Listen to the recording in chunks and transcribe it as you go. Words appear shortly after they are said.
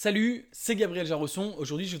Salut, c'est Gabriel Jarosson.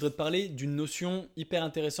 Aujourd'hui, je voudrais te parler d'une notion hyper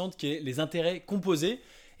intéressante qui est les intérêts composés.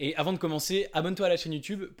 Et avant de commencer, abonne-toi à la chaîne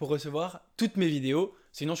YouTube pour recevoir toutes mes vidéos.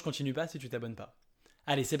 Sinon, je continue pas si tu t'abonnes pas.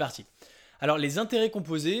 Allez, c'est parti. Alors, les intérêts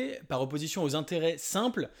composés, par opposition aux intérêts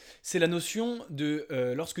simples, c'est la notion de,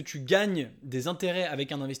 lorsque tu gagnes des intérêts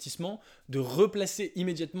avec un investissement, de replacer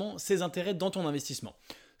immédiatement ces intérêts dans ton investissement.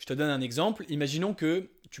 Je te donne un exemple. Imaginons que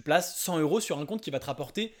tu places 100 euros sur un compte qui va te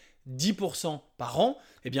rapporter 10% par an.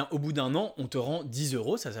 Eh bien, au bout d'un an, on te rend 10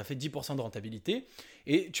 euros. Ça fait 10% de rentabilité.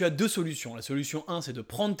 Et tu as deux solutions. La solution 1, c'est de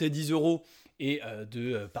prendre tes 10 euros et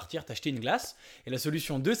de partir t'acheter une glace. Et la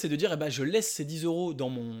solution 2, c'est de dire, je laisse ces 10 euros dans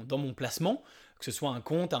mon placement, que ce soit un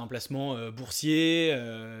compte, un placement boursier,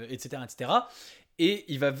 etc., etc. Et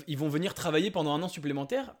ils vont venir travailler pendant un an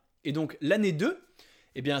supplémentaire. Et donc, l'année 2,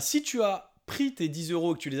 eh bien, si tu as pris tes 10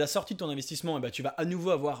 euros et que tu les as sortis de ton investissement, tu vas à nouveau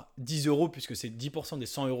avoir 10 euros puisque c'est 10% des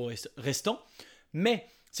 100 euros restants. Mais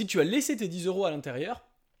si tu as laissé tes 10 euros à l'intérieur,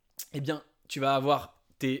 eh bien, tu vas avoir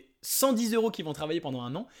tes 110 euros qui vont travailler pendant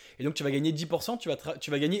un an et donc tu vas gagner 10%,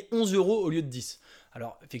 tu vas gagner 11 euros au lieu de 10.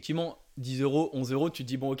 Alors, effectivement, 10 euros, 11 euros, tu te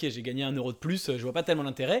dis, bon, ok, j'ai gagné 1 euro de plus, je vois pas tellement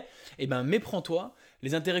l'intérêt. Eh bien, méprends-toi.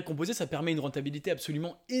 Les intérêts composés, ça permet une rentabilité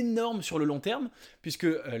absolument énorme sur le long terme, puisque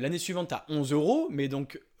l'année suivante, tu as 11 euros, mais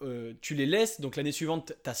donc tu les laisses, donc l'année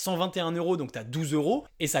suivante, tu as 121 euros, donc tu as 12 euros,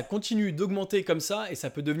 et ça continue d'augmenter comme ça, et ça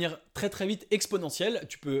peut devenir très très vite exponentiel.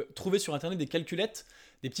 Tu peux trouver sur Internet des calculettes,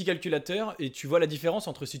 des petits calculateurs, et tu vois la différence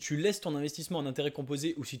entre si tu laisses ton investissement en intérêt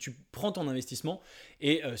composé ou si tu prends ton investissement,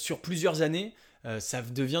 et sur plusieurs années, ça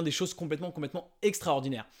devient des choses complètement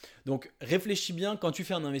extraordinaires. Donc réfléchis bien quand tu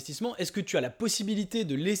fais un investissement, est-ce que tu as la possibilité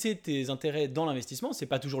de laisser tes intérêts dans l'investissement? C'est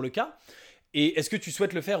pas toujours le cas. Et est-ce que tu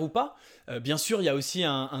souhaites le faire ou pas? Bien sûr, il y a aussi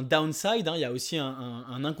un downside, il y a aussi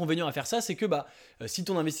un inconvénient à faire ça, c'est que si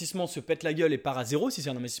ton investissement se pète la gueule et part à zéro, si c'est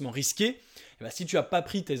un investissement risqué, si tu n'as pas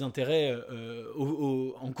pris tes intérêts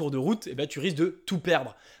en cours de route, tu risques de tout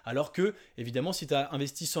perdre. Alors que, évidemment, si tu as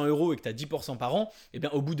investi 100 euros et que tu as 10% par an,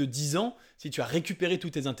 au bout de 10 ans, si tu as récupéré tous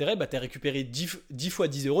tes intérêts, tu as récupéré 10 fois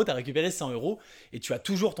 10 euros, tu as récupéré 100 euros et tu as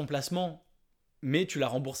toujours ton placement, mais tu l'as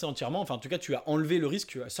remboursé entièrement. Enfin, en tout cas, tu as enlevé le risque,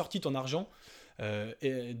 tu as sorti ton argent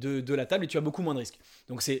de la table et tu as beaucoup moins de risques.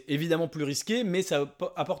 Donc c'est évidemment plus risqué, mais ça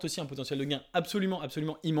apporte aussi un potentiel de gain absolument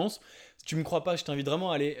immense. Si tu ne me crois pas, je t'invite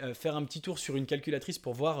vraiment à aller faire un petit tour sur une calculatrice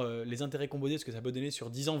pour voir les intérêts composés, ce que ça peut donner sur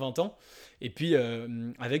 10 ans, 20 ans. Et puis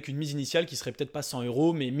avec une mise initiale qui serait peut-être pas 100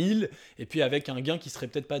 euros, mais 1000. Et puis avec un gain qui serait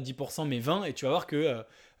peut-être pas 10%, mais 20. Et tu vas voir que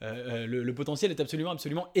le potentiel est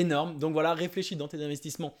absolument énorme. Donc voilà, réfléchis dans tes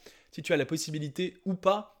investissements si tu as la possibilité ou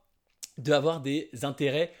pas d'avoir des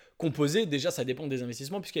intérêts composés. Déjà, ça dépend des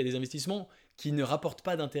investissements, puisqu'il y a des investissements qui ne rapportent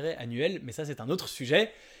pas d'intérêt annuel, mais ça, c'est un autre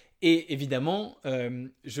sujet. Et évidemment,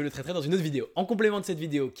 je le traiterai dans une autre vidéo. En complément de cette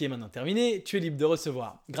vidéo qui est maintenant terminée, tu es libre de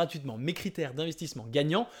recevoir gratuitement mes critères d'investissement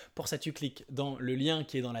gagnants. Pour ça, tu cliques dans le lien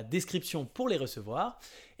qui est dans la description pour les recevoir.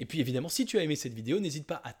 Et puis évidemment, si tu as aimé cette vidéo, n'hésite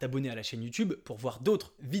pas à t'abonner à la chaîne YouTube pour voir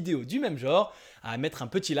d'autres vidéos du même genre, à mettre un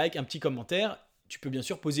petit like, un petit commentaire. Tu peux bien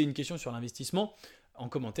sûr poser une question sur l'investissement en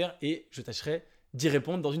commentaire et je tâcherai d'y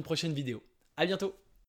répondre dans une prochaine vidéo. À bientôt!